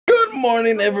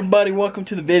morning, everybody. Welcome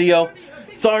to the video.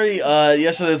 Sorry,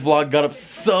 yesterday's vlog got up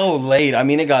so late. I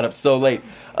mean, it got up so late.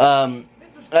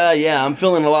 Yeah, I'm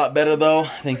feeling a lot better though.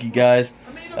 Thank you guys.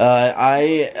 Yeah,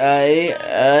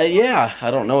 I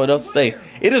don't know what else to say.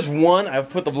 It is 1. I've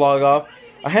put the vlog off.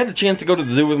 I had the chance to go to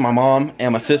the zoo with my mom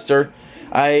and my sister.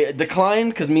 I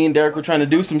declined because me and Derek were trying to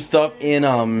do some stuff in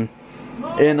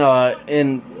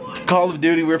Call of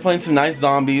Duty. We were playing some nice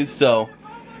zombies, so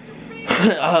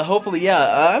hopefully,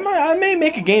 yeah, I may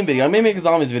make a game video. I may make a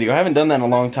zombies video. I haven't done that in a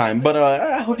long time, but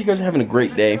I hope you guys are having a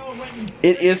great day.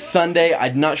 It is Sunday.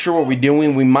 I'm not sure what we're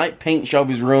doing. We might paint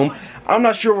Shelby's room. I'm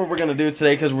not sure what we're gonna do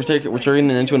today because we're turning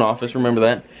it into an office. Remember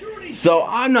that? So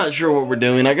I'm not sure what we're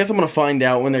doing. I guess I'm gonna find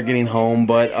out when they're getting home.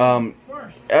 But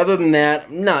other than that,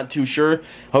 I'm not too sure.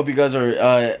 Hope you guys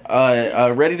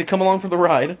are ready to come along for the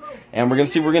ride, and we're gonna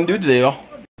see what we're gonna do today.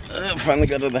 Finally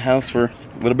got to the house for a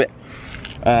little bit.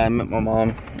 I met my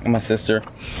mom and my sister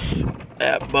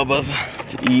at Bubba's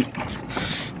to eat.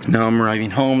 Now I'm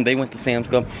arriving home. They went to Sam's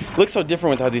Club. It looks so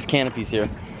different without these canopies here.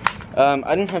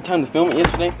 I didn't have time to film it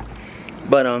yesterday,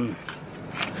 but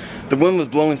the wind was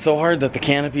blowing so hard that the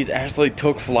canopies actually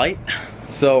took flight.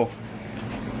 So,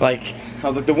 like, I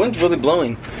was like, the wind's really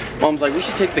blowing. Mom's like, we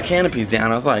should take the canopies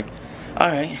down. I was like,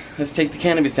 alright, let's take the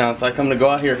canopies down. So I come to go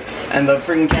out here, and the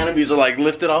freaking canopies are like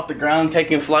lifted off the ground,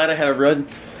 taking flight. I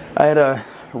had to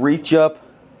reach up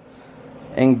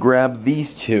and grab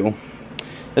these two.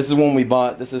 This is one we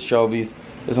bought. This is Shelby's.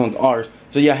 This one's ours.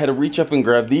 So yeah, I had to reach up and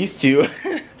grab these two.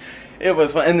 It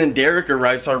was fun. And then Derek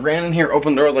arrived, so I ran in here,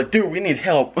 opened the door. I was like, dude, we need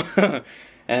help.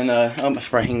 And I'm just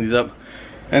hang these up.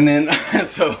 And then,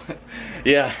 so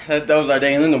yeah, that was our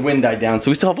day. And then the wind died down.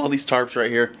 So we still have all these tarps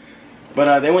right here.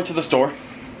 But they went to the store.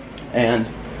 And,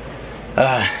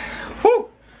 whew,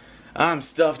 I'm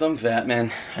stuffed. I'm fat,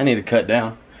 man. I need to cut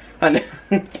down. I need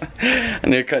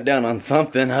to cut down on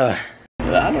something. I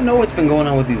don't know what's been going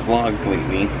on with these vlogs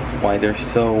lately. Why they're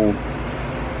so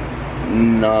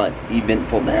not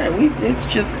eventful. It's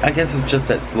just, I guess it's just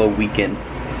that slow weekend.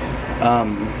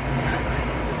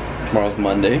 Tomorrow's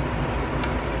Monday.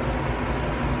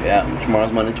 Yeah,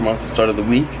 tomorrow's Monday. Tomorrow's the start of the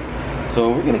week. So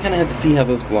we're gonna kind of have to see how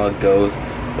those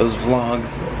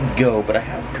vlogs go. But I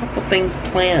have a couple things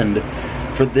planned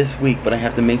for this week, but I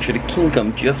have to make sure to kink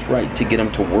them just right to get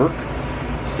them to work.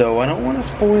 So I don't want to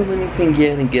spoil anything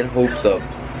yet and get hopes up.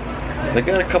 I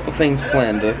got a couple things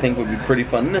planned that I think would be pretty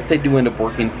fun, and if they do end up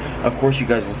working, of course you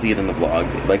guys will see it in the vlog,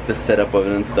 like the setup of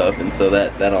it and stuff, and so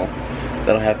that'll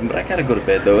happen. But I gotta go to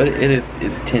bed though. It's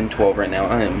 10:12 right now.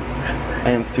 I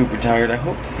am super tired. I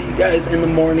hope to see you guys in the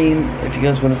morning. If you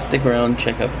guys want to stick around,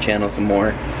 check out the channel some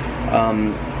more.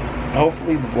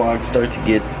 Hopefully the vlogs start to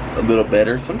get a little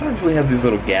better. Sometimes we have these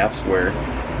little gaps where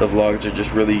the vlogs are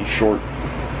just really short,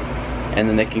 and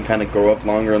then they can kind of grow up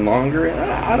longer and longer. And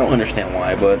I don't understand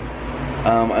why, but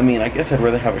I mean, I guess I'd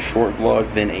rather have a short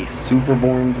vlog than a super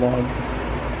boring vlog.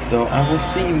 So I will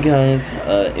see you guys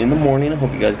in the morning. I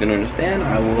hope you guys can understand.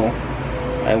 I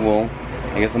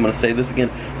guess I'm gonna say this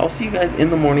again. I'll see you guys in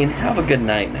the morning. Have a good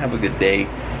night and have a good day.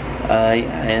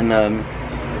 And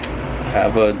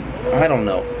have a, I don't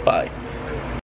know. Bye.